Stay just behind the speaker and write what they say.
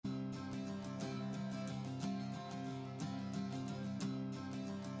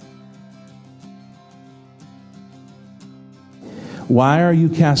Why are you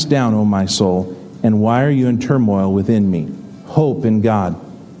cast down, O my soul? And why are you in turmoil within me? Hope in God,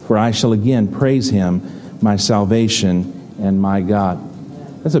 for I shall again praise Him, my salvation and my God.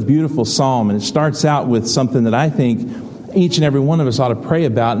 That's a beautiful psalm, and it starts out with something that I think each and every one of us ought to pray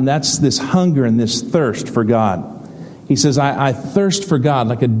about, and that's this hunger and this thirst for God. He says, I thirst for God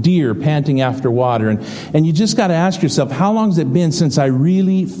like a deer panting after water. And you just got to ask yourself, how long has it been since I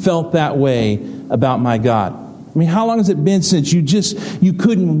really felt that way about my God? I mean, how long has it been since you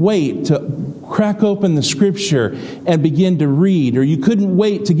couldn't wait to crack open the Scripture and begin to read, or you couldn't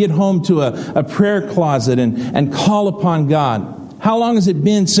wait to get home to a prayer closet and call upon God? How long has it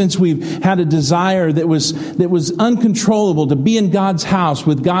been since we've had a desire that was uncontrollable to be in God's house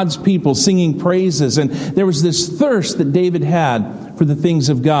with God's people singing praises? And there was this thirst that David had for the things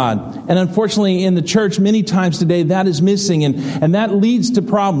of God. And unfortunately in the church many times today that is missing, and that leads to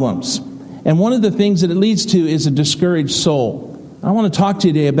problems. And one of the things that it leads to is a discouraged soul. I want to talk to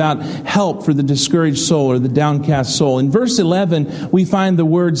you today about help for the discouraged soul or the downcast soul. In verse 11, we find the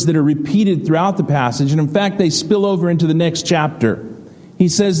words that are repeated throughout the passage. And in fact, they spill over into the next chapter. He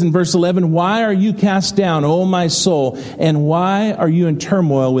says in verse 11, "Why are you cast down, O my soul? And why are you in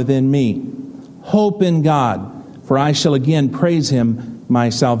turmoil within me? Hope in God, for I shall again praise Him, my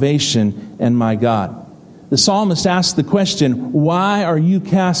salvation and my God." The psalmist asks the question, why are you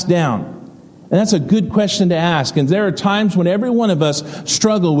cast down? And that's a good question to ask. And there are times when every one of us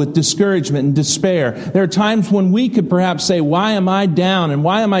struggle with discouragement and despair. There are times when we could perhaps say, why am I down and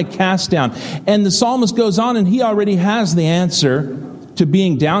why am I cast down? And the psalmist goes on and he already has the answer to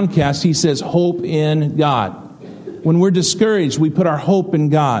being downcast. He says, hope in God. When we're discouraged, we put our hope in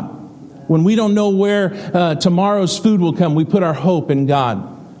God. When we don't know where tomorrow's food will come, we put our hope in God.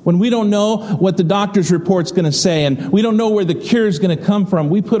 When we don't know what the doctor's report's going to say and we don't know where the cure is going to come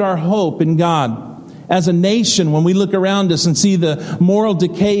from, we put our hope in God. As a nation, when we look around us and see the moral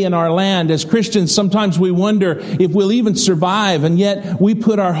decay in our land, as Christians, sometimes we wonder if we'll even survive, and yet we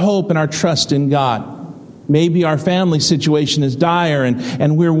put our hope and our trust in God. Maybe our family situation is dire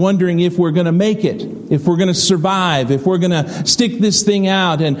and we're wondering if we're going to make it, if we're going to survive, if we're going to stick this thing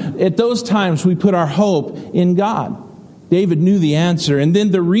out. And at those times, we put our hope in God. David knew the answer. And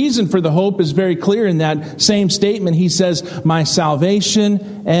then the reason for the hope is very clear in that same statement. He says, my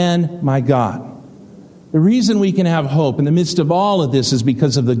salvation and my God. The reason we can have hope in the midst of all of this is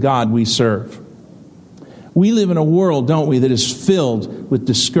because of the God we serve. We live in a world, don't we, that is filled with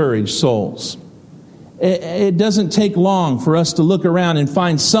discouraged souls. It doesn't take long for us to look around and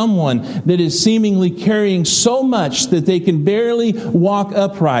find someone that is seemingly carrying so much that they can barely walk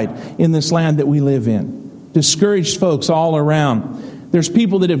upright in this land that we live in. Discouraged folks all around. There's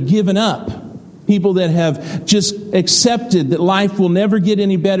people that have given up. People that have just accepted that life will never get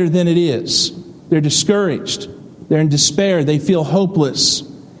any better than it is. They're discouraged. They're in despair. They feel hopeless.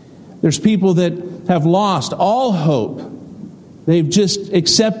 There's people that have lost all hope. They've just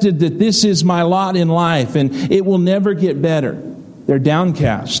accepted that this is my lot in life and it will never get better. They're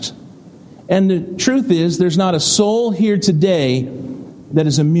downcast. And the truth is, there's not a soul here today that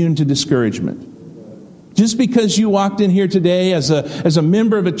is immune to discouragement. Just because you walked in here today as a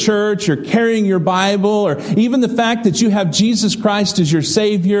member of a church or carrying your Bible, or even the fact that you have Jesus Christ as your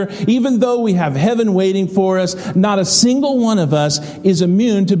Savior, even though we have heaven waiting for us, not a single one of us is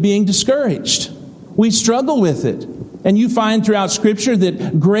immune to being discouraged. We struggle with it. And you find throughout Scripture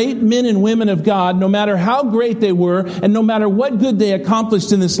that great men and women of God, no matter how great they were and no matter what good they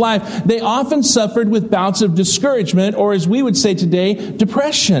accomplished in this life, they often suffered with bouts of discouragement, or as we would say today,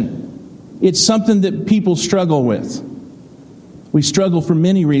 depression. It's something that people struggle with. We struggle for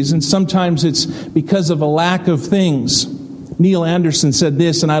many reasons. Sometimes it's because of a lack of things. Neil Anderson said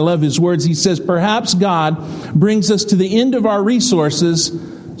this, and I love his words. He says, perhaps God brings us to the end of our resources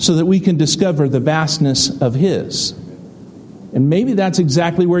so that we can discover the vastness of His. And maybe that's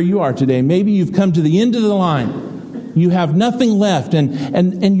exactly where you are today. Maybe you've come to the end of the line. You have nothing left,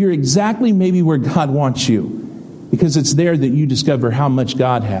 and you're exactly maybe where God wants you, because it's there that you discover how much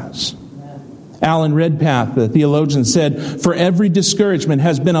God has. Alan Redpath, the theologian, said, for every discouragement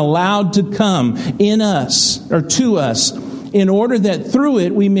has been allowed to come in us, or to us, in order that through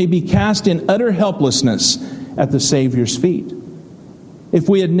it we may be cast in utter helplessness at the Savior's feet. If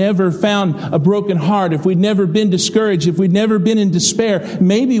we had never found a broken heart, if we'd never been discouraged, if we'd never been in despair,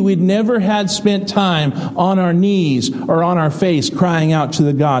 maybe we'd never had spent time on our knees or on our face crying out to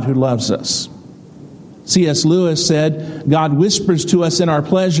the God who loves us. C.S. Lewis said, God whispers to us in our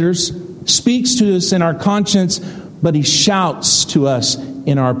pleasures, speaks to us in our conscience, but He shouts to us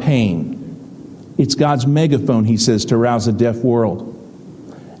in our pain. It's God's megaphone, he says, to rouse a deaf world.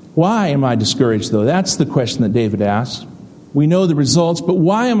 Why am I discouraged, though? That's the question that David asked. We know the results, but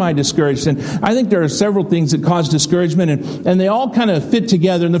why am I discouraged? And I think there are several things that cause discouragement, and they all kind of fit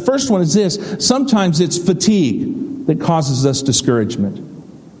together. And the first one is this. Sometimes it's fatigue that causes us discouragement.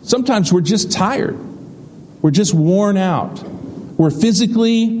 Sometimes we're just tired. We're just worn out. We're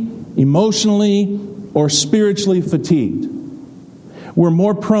physically, emotionally, or spiritually fatigued. We're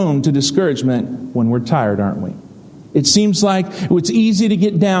more prone to discouragement when we're tired, aren't we? It seems like it's easy to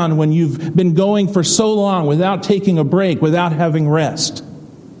get down when you've been going for so long without taking a break, without having rest.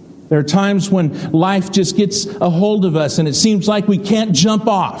 There are times when life just gets a hold of us and it seems like we can't jump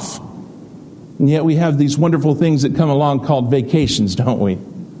off. And yet we have these wonderful things that come along called vacations, don't we?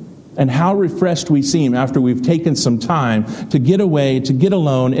 And how refreshed we seem after we've taken some time to get away, to get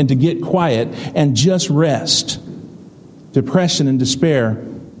alone, and to get quiet and just rest. Depression and despair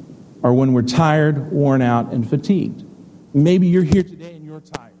are when we're tired, worn out, and fatigued. Maybe you're here today and you're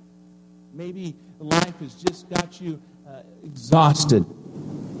tired. Maybe life has just got you exhausted.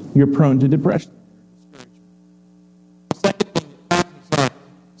 You're prone to depression. The second thing that causes our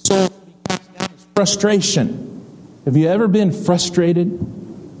soul to be cast down is frustration. Have you ever been frustrated?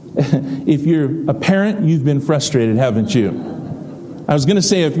 If you're a parent, you've been frustrated, haven't you? I was going to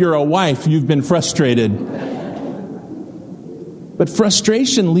say if you're a wife, you've been frustrated. But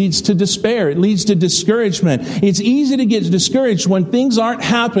frustration leads to despair. It leads to discouragement. It's easy to get discouraged when things aren't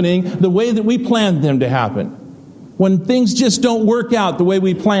happening the way that we planned them to happen. When things just don't work out the way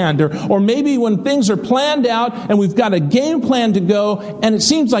we planned. Or maybe when things are planned out and we've got a game plan to go and it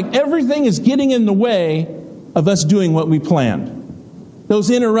seems like everything is getting in the way of us doing what we planned. Those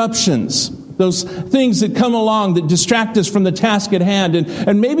interruptions, those things that come along that distract us from the task at hand.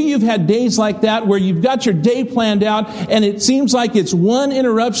 And maybe you've had days like that where you've got your day planned out and it seems like it's one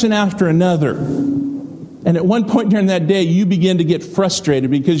interruption after another. And at one point during that day, you begin to get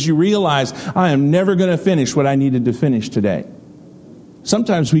frustrated because you realize, I am never going to finish what I needed to finish today.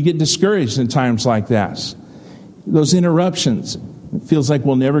 Sometimes we get discouraged in times like that. Those interruptions, it feels like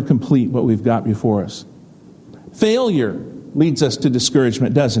we'll never complete what we've got before us. Failure leads us to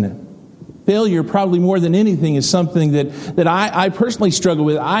discouragement, doesn't it? Failure, probably more than anything, is something that I personally struggle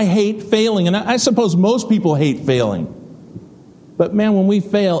with. I hate failing, and I suppose most people hate failing. But man, when we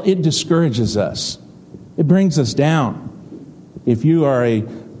fail, it discourages us. It brings us down. If you are a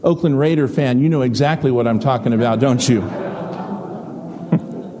Oakland Raider fan, you know exactly what I'm talking about, don't you?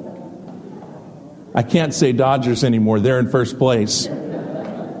 I can't say Dodgers anymore. They're in first place.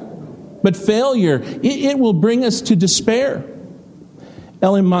 But failure, it will bring us to despair.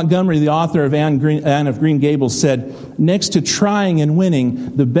 Ellen Montgomery, the author of Anne of Green Gables, said, next to trying and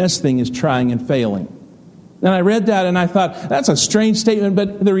winning, the best thing is trying and failing. And I read that and I thought, that's a strange statement,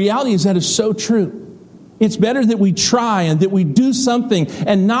 but the reality is that is so true. It's better that we try and that we do something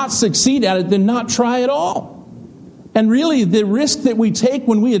and not succeed at it than not try at all. And really, the risk that we take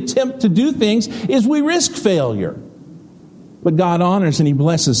when we attempt to do things is we risk failure. But God honors and He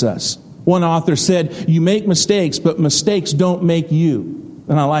blesses us. One author said, you make mistakes, but mistakes don't make you.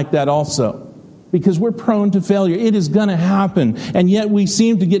 And I like that also. Because we're prone to failure. It is going to happen. And yet we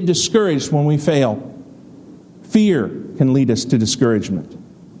seem to get discouraged when we fail. Fear can lead us to discouragement.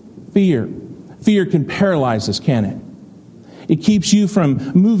 Fear can paralyze us, can it? It keeps you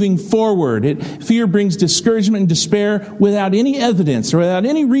from moving forward. Fear brings discouragement and despair without any evidence or without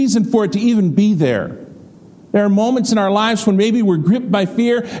any reason for it to even be there. There are moments in our lives when maybe we're gripped by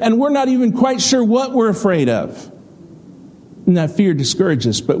fear and we're not even quite sure what we're afraid of. And that fear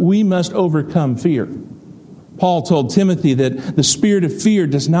discourages us, but we must overcome fear. Paul told Timothy that the spirit of fear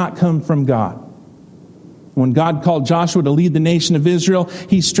does not come from God. When God called Joshua to lead the nation of Israel,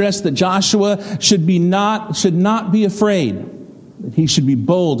 He stressed that Joshua should not be afraid, that he should be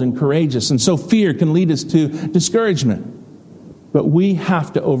bold and courageous. And so fear can lead us to discouragement. But we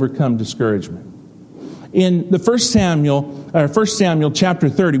have to overcome discouragement. In the 1 Samuel chapter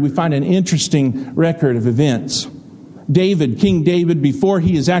 30, we find an interesting record of events. King David, before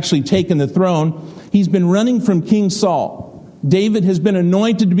he has actually taken the throne, he's been running from King Saul. David has been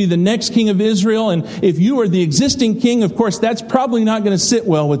anointed to be the next king of Israel, and if you are the existing king, of course, that's probably not going to sit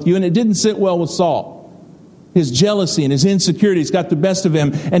well with you, and it didn't sit well with Saul. His jealousy and his insecurities got the best of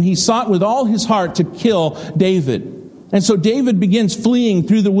him, and he sought with all his heart to kill David. And so David begins fleeing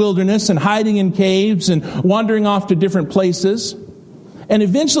through the wilderness and hiding in caves and wandering off to different places. And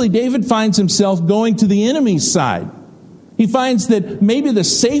eventually David finds himself going to the enemy's side. He finds that maybe the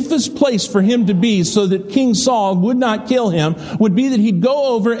safest place for him to be so that King Saul would not kill him would be that he'd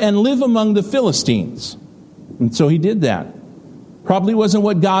go over and live among the Philistines. And so he did that. Probably wasn't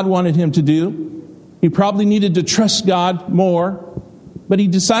what God wanted him to do. He probably needed to trust God more. but he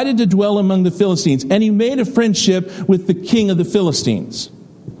decided to dwell among the Philistines, and he made a friendship with the king of the Philistines.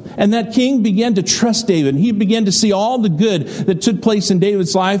 And that king began to trust David. He began to see all the good that took place in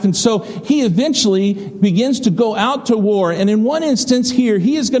David's life. And so he eventually begins to go out to war. And in one instance here,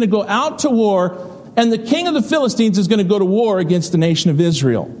 he is going to go out to war, and the king of the Philistines is going to go to war against the nation of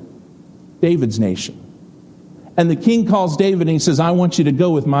Israel, David's nation. And the king calls David and he says, I want you to go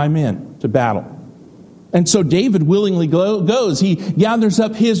with my men to battle. And so David willingly goes. He gathers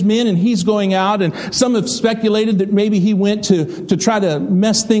up his men and he's going out. And some have speculated that maybe he went to try to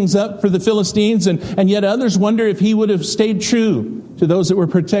mess things up for the Philistines. And yet others wonder if he would have stayed true to those that were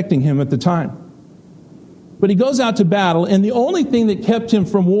protecting him at the time. But he goes out to battle. And the only thing that kept him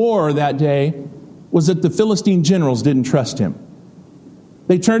from war that day was that the Philistine generals didn't trust him.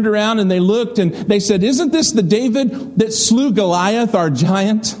 They turned around and they looked and they said, isn't this the David that slew Goliath, our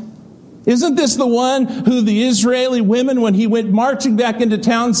giant? Isn't this the one who the Israeli women, when he went marching back into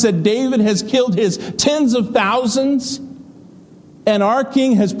town, said David has killed his tens of thousands and our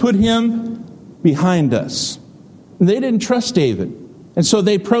king has put him behind us? And they didn't trust David. And so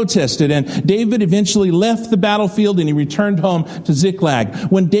they protested, and David eventually left the battlefield and he returned home to Ziklag.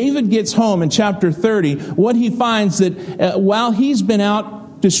 When David gets home in chapter 30, what he finds that while he's been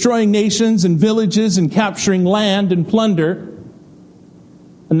out destroying nations and villages and capturing land and plunder,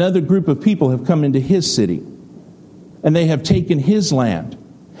 another group of people have come into his city, and they have taken his land,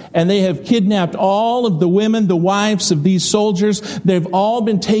 and they have kidnapped all of the women, the wives of these soldiers. They've all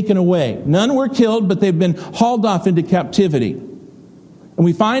been taken away. None were killed, but they've been hauled off into captivity. And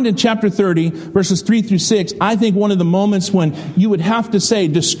we find in chapter 30, verses 3 through 6, I think one of the moments when you would have to say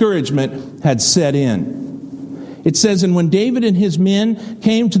discouragement had set in. It says, and when David and his men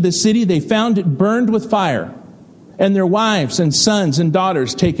came to the city, they found it burned with fire, and their wives and sons and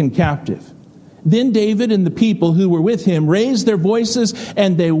daughters taken captive. Then David and the people who were with him raised their voices,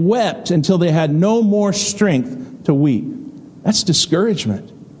 and they wept until they had no more strength to weep. That's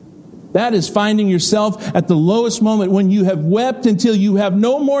discouragement. That is finding yourself at the lowest moment when you have wept until you have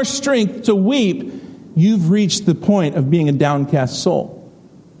no more strength to weep. You've reached the point of being a downcast soul.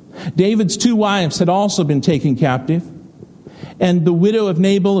 David's 2 wives had also been taken captive, and the widow of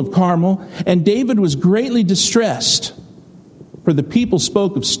Nabal of Carmel. And David was greatly distressed, for the people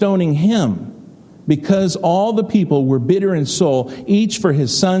spoke of stoning him, because all the people were bitter in soul, each for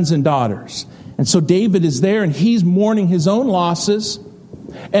his sons and daughters. And so David is there, and he's mourning his own losses.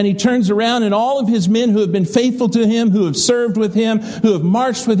 And he turns around, and all of his men who have been faithful to him, who have served with him, who have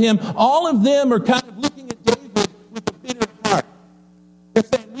marched with him, all of them are kind of looking at David with a bitter heart. They're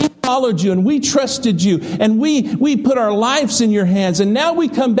saying, we followed you and we trusted you and we put our lives in your hands, and now we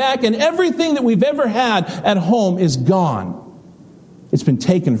come back and everything that we've ever had at home is gone. It's been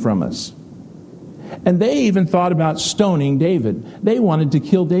taken from us. And they even thought about stoning David. They wanted to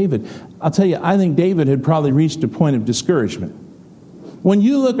kill David. I'll tell you, I think David had probably reached a point of discouragement. When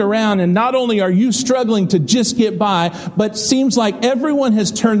you look around and not only are you struggling to just get by, but seems like everyone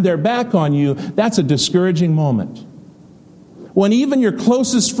has turned their back on you, that's a discouraging moment. When even your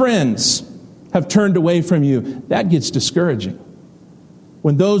closest friends have turned away from you, that gets discouraging.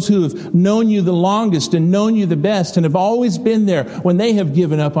 When those who have known you the longest and known you the best and have always been there, when they have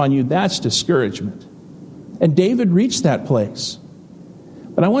given up on you, that's discouragement. And David reached that place.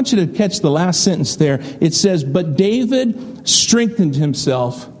 But I want you to catch the last sentence there. It says, but David strengthened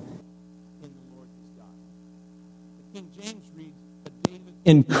himself in the Lord his God. The King James reads, but David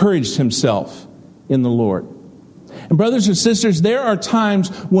encouraged himself in the Lord. And brothers and sisters, there are times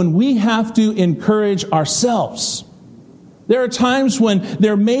when we have to encourage ourselves. There are times when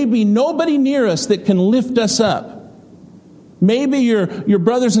there may be nobody near us that can lift us up. Maybe your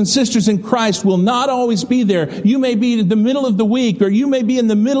brothers and sisters in Christ will not always be there. You may be in the middle of the week, or you may be in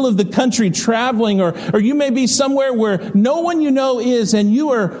the middle of the country traveling, or you may be somewhere where no one you know is, and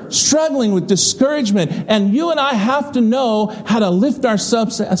you are struggling with discouragement. And you and I have to know how to lift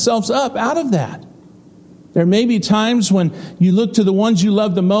ourselves up out of that. There may be times when you look to the ones you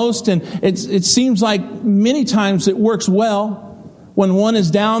love the most, and it seems like many times it works well. When one is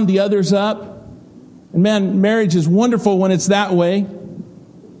down, the other's up. And man, marriage is wonderful when it's that way.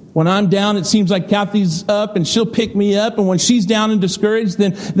 When I'm down, it seems like Kathy's up and she'll pick me up. And when she's down and discouraged,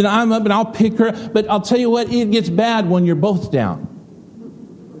 then I'm up and I'll pick her up. But I'll tell you what, it gets bad when you're both down.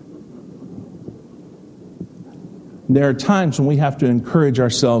 There are times when we have to encourage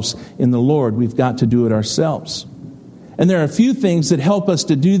ourselves in the Lord. We've got to do it ourselves. And there are a few things that help us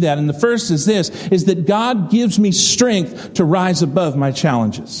to do that. And the first is this, is that God gives me strength to rise above my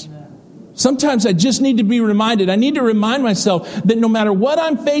challenges. Sometimes I just need to be reminded. I need to remind myself that no matter what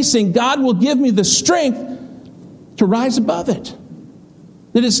I'm facing, God will give me the strength to rise above it.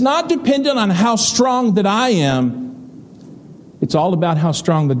 That it's not dependent on how strong that I am. It's all about how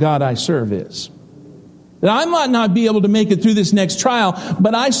strong the God I serve is. That I might not be able to make it through this next trial,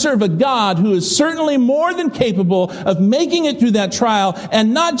 but I serve a God who is certainly more than capable of making it through that trial,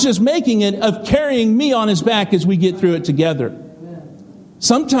 and not just making it, of carrying me on his back as we get through it together.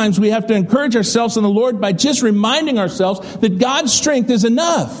 Sometimes we have to encourage ourselves in the Lord by just reminding ourselves that God's strength is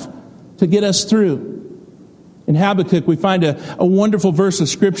enough to get us through. In Habakkuk, we find a wonderful verse of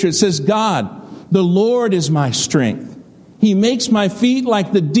Scripture. It says, God, the Lord is my strength. He makes my feet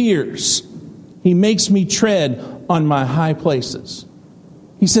like the deer's. He makes me tread on my high places.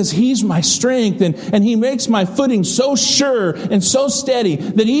 He says he's my strength, and he makes my footing so sure and so steady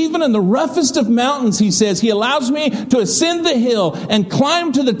that even in the roughest of mountains, he says, he allows me to ascend the hill and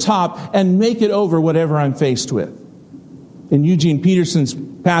climb to the top and make it over whatever I'm faced with. In Eugene Peterson's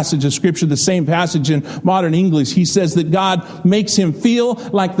passage of Scripture, the same passage in modern English, he says that God makes him feel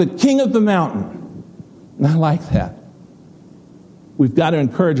like the king of the mountain. And I like that. We've got to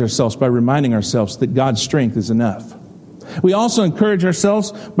encourage ourselves by reminding ourselves that God's strength is enough. We also encourage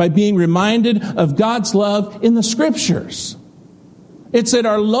ourselves by being reminded of God's love in the Scriptures. It's at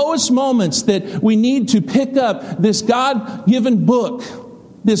our lowest moments that we need to pick up this God-given book,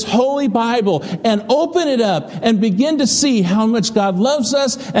 this Holy Bible, and open it up and begin to see how much God loves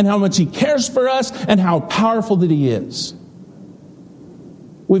us and how much He cares for us and how powerful that He is.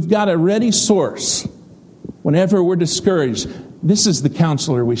 We've got a ready source whenever we're discouraged. This is the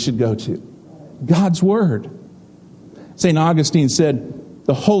counselor we should go to. God's Word. St. Augustine said,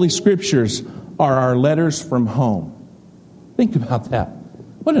 the Holy Scriptures are our letters from home. Think about that.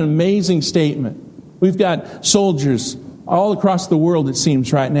 What an amazing statement. We've got soldiers all across the world, it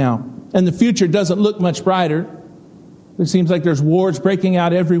seems, right now. And the future doesn't look much brighter. It seems like there's wars breaking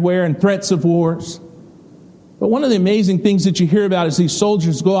out everywhere and threats of wars. But one of the amazing things that you hear about as these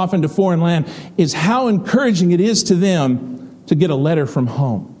soldiers go off into foreign land is how encouraging it is to them to get a letter from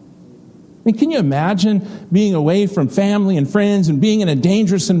home. I mean, can you imagine being away from family and friends and being in a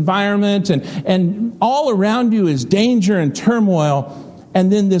dangerous environment and all around you is danger and turmoil,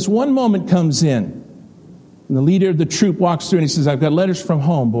 and then this one moment comes in and the leader of the troop walks through and he says, I've got letters from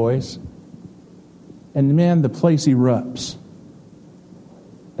home, boys. And man, the place erupts.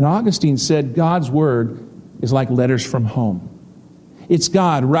 And Augustine said God's Word is like letters from home. It's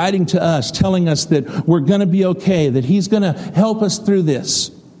God writing to us, telling us that we're going to be okay, that He's going to help us through this.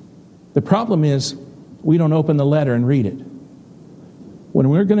 The problem is we don't open the letter and read it. When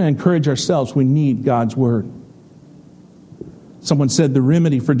we're going to encourage ourselves, we need God's Word. Someone said the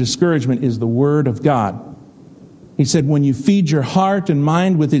remedy for discouragement is the Word of God. He said, when you feed your heart and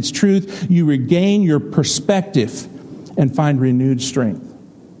mind with its truth, you regain your perspective and find renewed strength.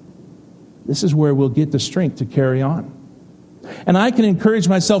 This is where we'll get the strength to carry on. And I can encourage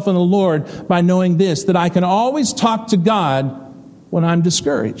myself in the Lord by knowing this, that I can always talk to God when I'm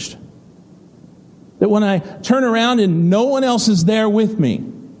discouraged. That when I turn around and no one else is there with me,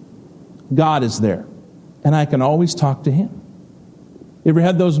 God is there. And I can always talk to Him. You ever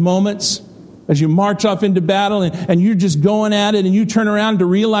had those moments as you march off into battle and you're just going at it and you turn around to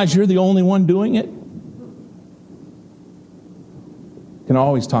realize you're the only one doing it? You can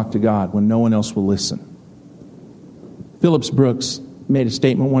always talk to God when no one else will listen. Phillips Brooks made a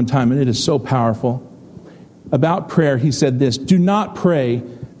statement one time, and it is so powerful. About prayer, he said this: do not pray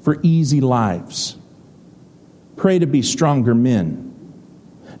for easy lives. Pray to be stronger men.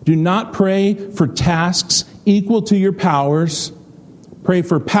 Do not pray for tasks equal to your powers. Pray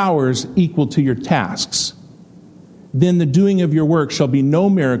for powers equal to your tasks. Then the doing of your work shall be no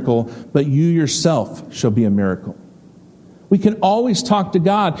miracle, but you yourself shall be a miracle. We can always talk to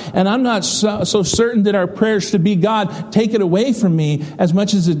God, and I'm not so certain that our prayers should be, God, take it away from me, as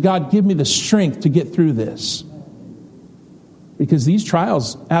much as that God, give me the strength to get through this. Because these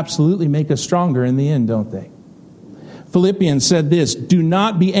trials absolutely make us stronger in the end, don't they? Philippians said this: do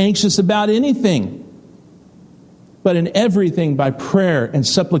not be anxious about anything, but in everything by prayer and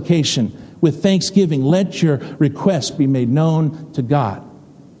supplication with thanksgiving, let your requests be made known to God.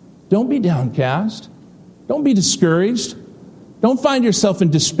 Don't be downcast. Don't be discouraged. Don't find yourself in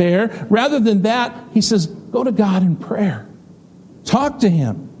despair. Rather than that, he says, go to God in prayer. Talk to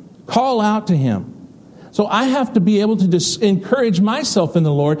Him. Call out to Him. So I have to be able to encourage myself in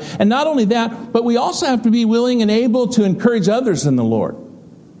the Lord. And not only that, but we also have to be willing and able to encourage others in the Lord.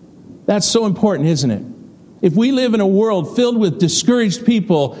 That's so important, isn't it? If we live in a world filled with discouraged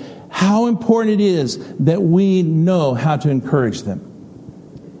people, how important it is that we know how to encourage them.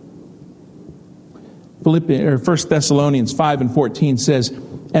 1 Thessalonians 5:14 says,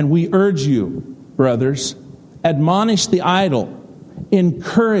 and we urge you, brothers, admonish the idle,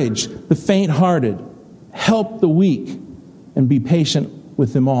 Encourage the faint-hearted. Help the weak. And be patient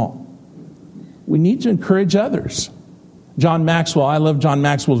with them all. We need to encourage others. John Maxwell, I love John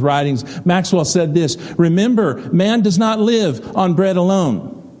Maxwell's writings. Maxwell said this, remember, man does not live on bread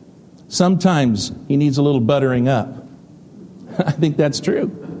alone. Sometimes he needs a little buttering up. I think that's true.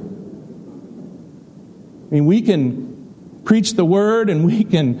 I mean, we can preach the word and we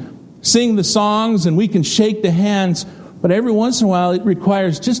can sing the songs and we can shake the hands, but every once in a while it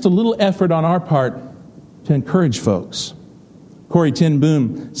requires just a little effort on our part to encourage folks. Corrie ten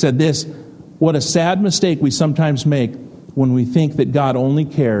Boom said this, what a sad mistake we sometimes make when we think that God only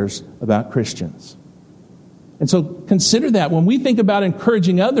cares about Christians. And so consider that when we think about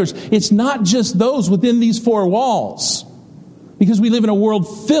encouraging others, it's not just those within these four walls. Because we live in a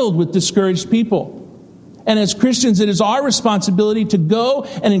world filled with discouraged people. And as Christians, it is our responsibility to go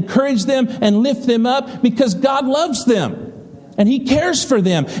and encourage them and lift them up because God loves them. And He cares for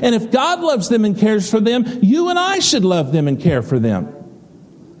them. And if God loves them and cares for them, you and I should love them and care for them.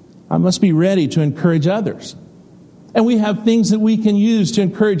 I must be ready to encourage others. And we have things that we can use to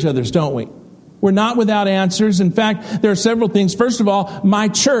encourage others, don't we? We're not without answers. In fact, there are several things. First of all, my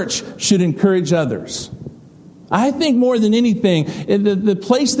church should encourage others. I think more than anything, the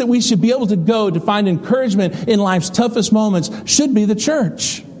place that we should be able to go to find encouragement in life's toughest moments should be the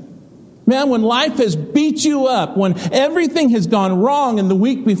church. Man, when life has beat you up, when everything has gone wrong in the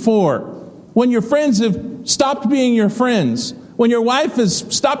week before, when your friends have stopped being your friends, when your wife has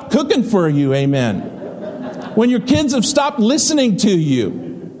stopped cooking for you, amen, when your kids have stopped listening to you,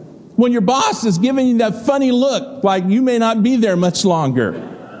 when your boss is giving you that funny look like you may not be there much longer.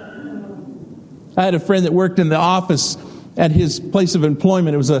 I had a friend that worked in the office at his place of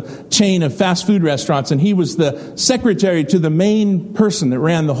employment. It was a chain of fast food restaurants, and he was the secretary to the main person that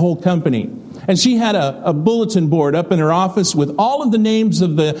ran the whole company. And she had a bulletin board up in her office with all of the names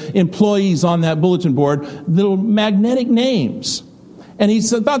of the employees on that bulletin board, little magnetic names. And he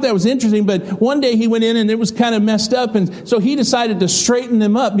thought that was interesting, but one day he went in and it was kind of messed up, and so he decided to straighten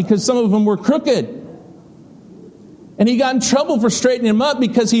them up because some of them were crooked. And he got in trouble for straightening them up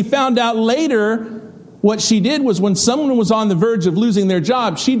because he found out later what she did was when someone was on the verge of losing their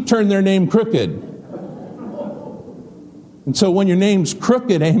job, she'd turn their name crooked. And so when your name's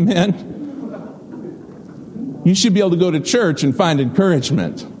crooked, amen, you should be able to go to church and find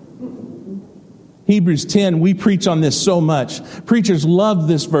encouragement. Hebrews 10, we preach on this so much. Preachers love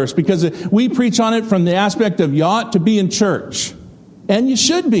this verse because we preach on it from the aspect of you ought to be in church. And you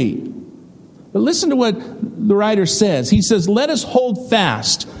should be. But listen to what the writer says. He says, let us hold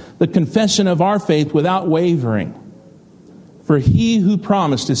fast the confession of our faith without wavering. For He who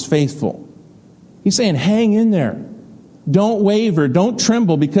promised is faithful. He's saying, hang in there. Don't waver. Don't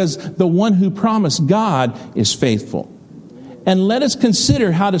tremble because the one who promised, God, is faithful. And let us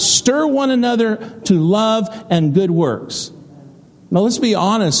consider how to stir one another to love and good works. Now let's be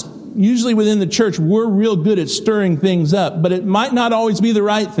honest. Usually within the church, we're real good at stirring things up, but it might not always be the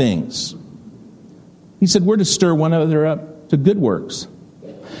right things. He said we're to stir one another up to good works.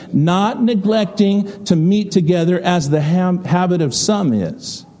 Not neglecting to meet together as the habit of some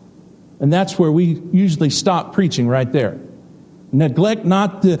is. And that's where we usually stop preaching right there. Forsake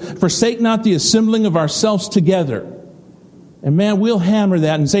not the assembling of ourselves together. And man, we'll hammer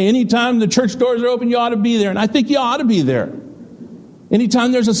that and say, anytime the church doors are open, you ought to be there. And I think you ought to be there.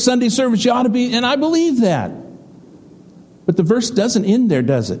 Anytime there's a Sunday service, you ought to be. And I believe that. But the verse doesn't end there,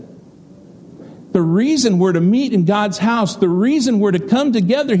 does it? The reason we're to meet in God's house, the reason we're to come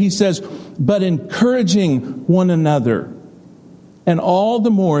together, he says, but encouraging one another. And all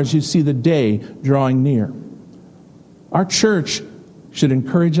the more as you see the day drawing near. Our church should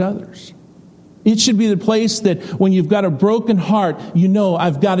encourage others. It should be the place that when you've got a broken heart, you know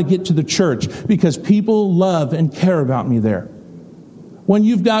I've got to get to the church because people love and care about me there. When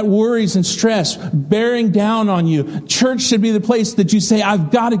you've got worries and stress bearing down on you, church should be the place that you say,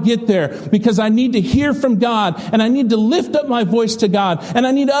 I've got to get there because I need to hear from God and I need to lift up my voice to God and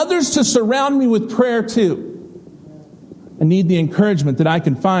I need others to surround me with prayer too. I need the encouragement that I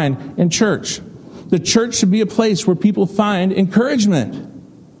can find in church. The church should be a place where people find encouragement.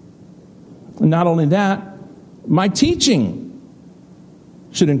 And not only that, my teaching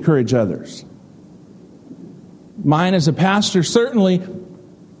should encourage others. Mine as a pastor, certainly,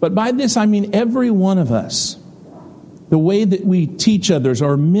 but by this I mean every one of us. The way that we teach others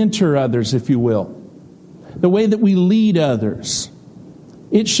or mentor others, if you will. The way that we lead others.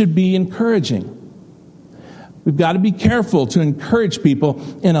 It should be encouraging. We've got to be careful to encourage people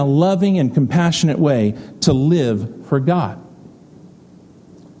in a loving and compassionate way to live for God.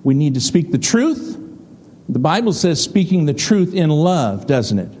 We need to speak the truth, The Bible says speaking the truth in love,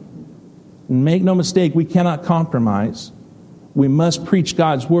 doesn't it? And make no mistake, we cannot compromise. We must preach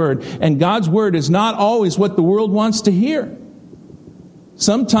God's Word. And God's Word is not always what the world wants to hear.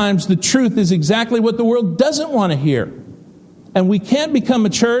 Sometimes the truth is exactly what the world doesn't want to hear. And we can't become a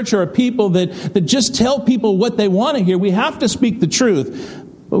church or a people that just tell people what they want to hear. We have to speak the truth.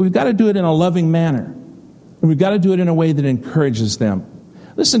 But we've got to do it in a loving manner. And we've got to do it in a way that encourages them.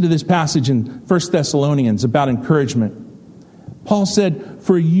 Listen to this passage in 1 Thessalonians about encouragement. Paul said,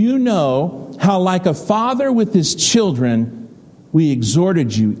 "For you know how like a father with his children, we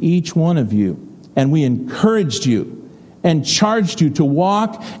exhorted you, each one of you, and we encouraged you and charged you to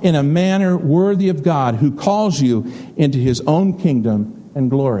walk in a manner worthy of God who calls you into His own kingdom and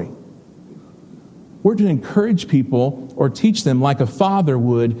glory." We're to encourage people or teach them like a father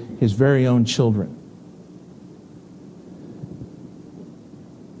would his very own children.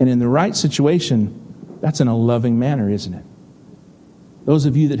 And in the right situation, that's in a loving manner, isn't it? Those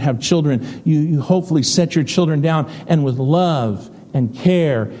of you that have children, you hopefully set your children down, and with love and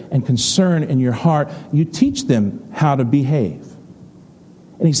care and concern in your heart, you teach them how to behave.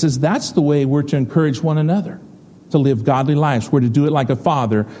 And he says that's the way we're to encourage one another, to live godly lives. We're to do it like a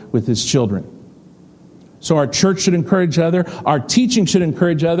father with his children. So our church should encourage others, our teaching should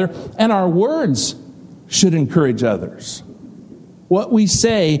encourage others, and our words should encourage others. What we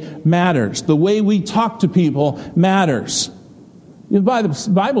say matters. The way we talk to people matters. The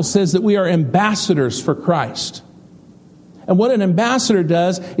Bible says that we are ambassadors for Christ. And what an ambassador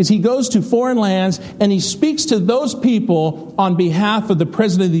does is he goes to foreign lands and he speaks to those people on behalf of the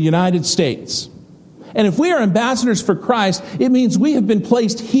President of the United States. And if we are ambassadors for Christ, it means we have been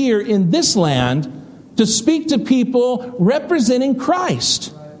placed here in this land to speak to people representing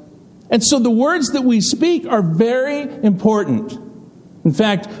Christ. And so the words that we speak are very important. In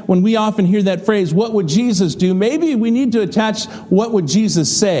fact, when we often hear that phrase, "What would Jesus do?" maybe we need to attach "What would Jesus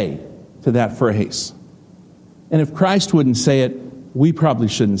say?" to that phrase. And if Christ wouldn't say it, we probably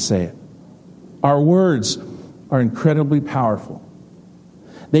shouldn't say it. Our words are incredibly powerful.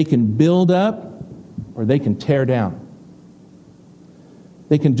 They can build up or they can tear down.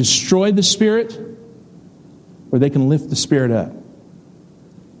 They can destroy the spirit or they can lift the spirit up.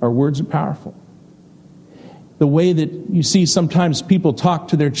 Our words are powerful. The way that you see sometimes people talk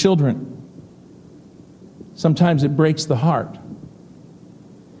to their children, sometimes it breaks the heart.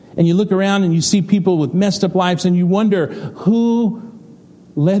 And you look around and you see people with messed up lives and you wonder who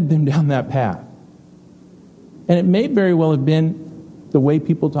led them down that path. And it may very well have been the way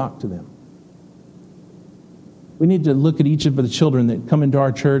people talk to them. We need to look at each of the children that come into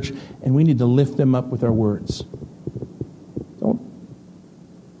our church and we need to lift them up with our words.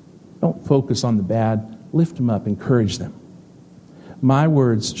 Don't focus on the bad. Lift them up, encourage them. My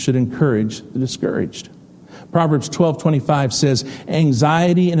words should encourage the discouraged. Proverbs 12:25 says,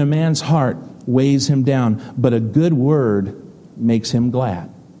 "Anxiety in a man's heart weighs him down, but a good word makes him glad."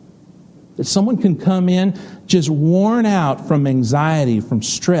 That someone can come in just worn out from anxiety, from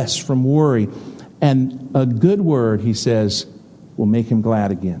stress, from worry, and a good word, he says, will make him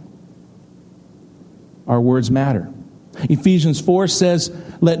glad again. Our words matter. Ephesians 4 says,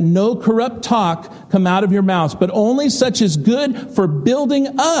 "Let no corrupt talk come out of your mouths, but only such as good for building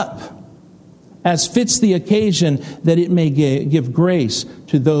up, as fits the occasion, that it may give grace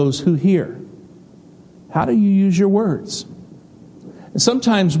to those who hear." How do you use your words? And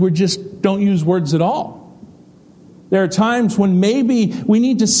sometimes we just don't use words at all. There are times when maybe we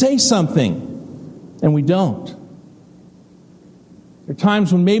need to say something, and we don't. There are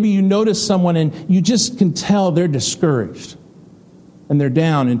times when maybe you notice someone and you just can tell they're discouraged and they're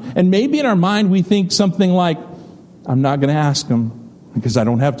down. And maybe in our mind we think something like, "I'm not going to ask them because I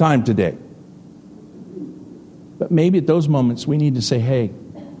don't have time today." But maybe at those moments we need to say, "Hey,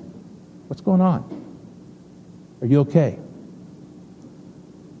 what's going on? Are you okay?"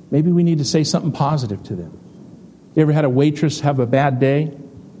 Maybe we need to say something positive to them. You ever had a waitress have a bad day?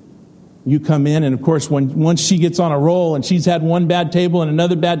 You come in, and of course, once she gets on a roll and she's had one bad table and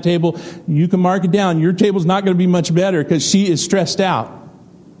another bad table, you can mark it down. Your table's not going to be much better because she is stressed out.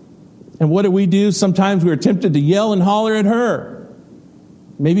 And what do? Sometimes we're tempted to yell and holler at her.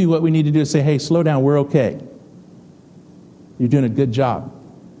 Maybe what we need to do is say, "Hey, slow down, we're okay. You're doing a good job.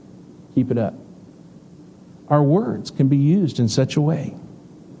 Keep it up." Our words can be used in such a way.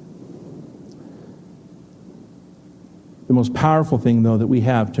 The most powerful thing, though, that we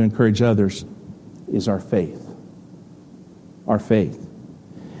have to encourage others is our faith. Our faith.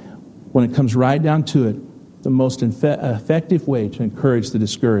 When it comes right down to it, the most effective way to encourage the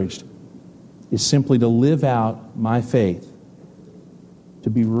discouraged is simply to live out my faith, to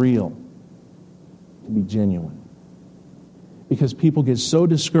be real, to to be genuine. Because people get so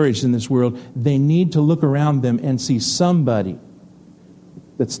discouraged in this world, they need to look around them and see somebody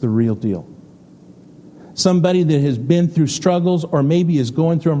that's the real deal. Somebody that has been through struggles or maybe is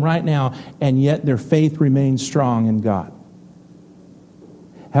going through them right now, and yet their faith remains strong in God.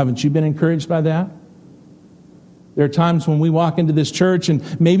 Haven't you been encouraged by that? There are times when we walk into this church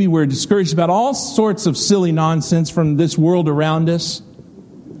and maybe we're discouraged about all sorts of silly nonsense from this world around us,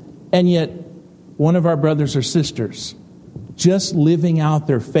 and yet one of our brothers or sisters just living out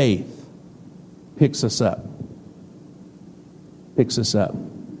their faith picks us up. Picks us up.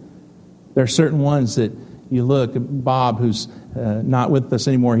 There are certain ones that you look at. Bob, who's not with us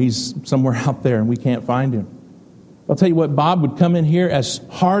anymore, he's somewhere out there and we can't find him. I'll tell you what, Bob would come in here as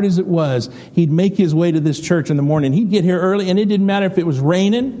hard as it was. He'd make his way to this church in the morning. He'd get here early, and it didn't matter if it was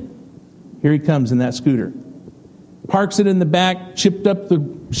raining. Here he comes in that scooter. Parks it in the back, chipped up the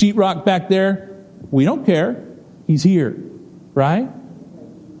sheetrock back there. We don't care. He's here, right?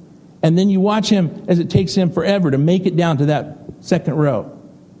 And then you watch him as it takes him forever to make it down to that second row.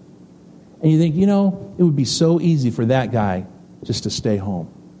 And you think, it would be so easy for that guy just to stay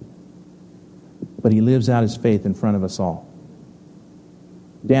home. But he lives out his faith in front of us all.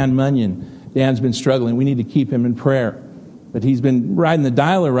 Dan Munyon. Dan's been struggling. We need to keep him in prayer. But he's been riding the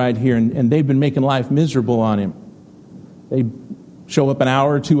dialer right here, and they've been making life miserable on him. They show up an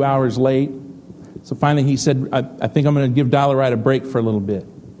hour, 2 hours late. So finally he said, I think I'm going to give Dial-A-Ride a break for a little bit.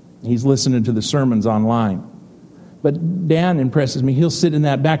 He's listening to the sermons online. But Dan impresses me. He'll sit in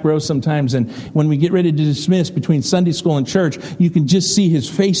that back row sometimes, and when we get ready to dismiss between Sunday school and church, you can just see his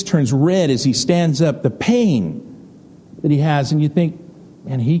face turns red as he stands up, the pain that he has, and you think,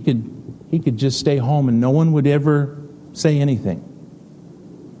 man, he could just stay home and no one would ever say anything.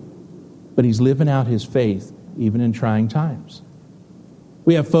 But he's living out his faith even in trying times.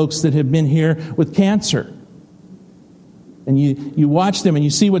 We have folks that have been here with cancer. And you watch them and you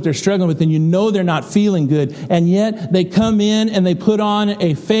see what they're struggling with, and you know they're not feeling good. And yet they come in and they put on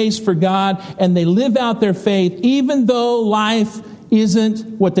a face for God and they live out their faith even though life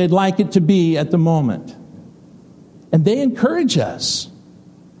isn't what they'd like it to be at the moment. And they encourage us.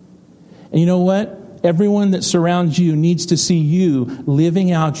 And you know what? Everyone that surrounds you needs to see you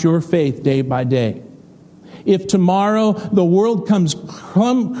living out your faith day by day. If tomorrow the world comes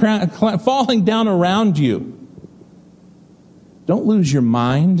falling down around you, don't lose your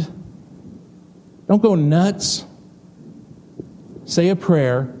mind. Don't go nuts. Say a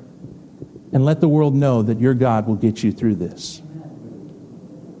prayer and let the world know that your God will get you through this.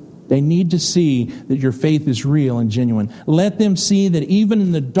 They need to see that your faith is real and genuine. Let them see that even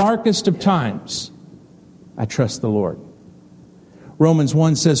in the darkest of times, I trust the Lord. Romans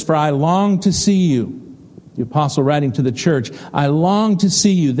 1 says, "For I long to see you," the apostle writing to the church, "I long to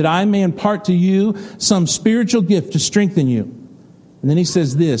see you, that I may impart to you some spiritual gift to strengthen you." And then he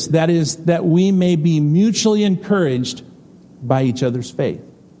says this, that is, that we may be mutually encouraged by each other's faith,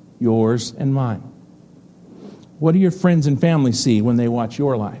 yours and mine. What do your friends and family see when they watch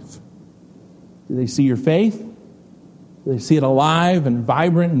your life? Do they see your faith? Do they see it alive and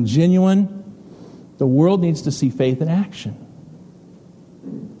vibrant and genuine? The world needs to see faith in action.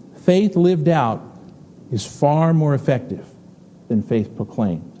 Faith lived out is far more effective than faith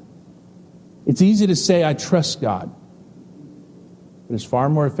proclaimed. It's easy to say, I trust God. But it's far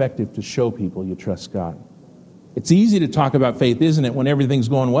more effective to show people you trust God. It's easy to talk about faith, isn't it, when everything's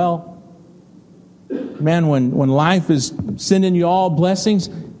going well? Man, when life is sending you all blessings,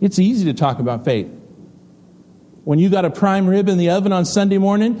 it's easy to talk about faith. When you got a prime rib in the oven on Sunday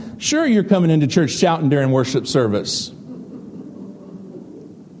morning, sure, you're coming into church shouting during worship service.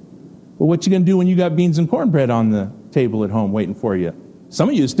 But what you going to do when you got beans and cornbread on the table at home waiting for you? Some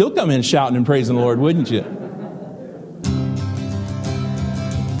of you still come in shouting and praising the Lord, wouldn't you?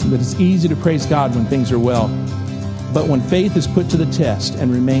 That it's easy to praise God when things are well. But when faith is put to the test and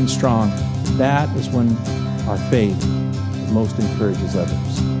remains strong, that is when our faith most encourages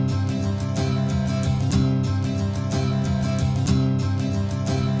others.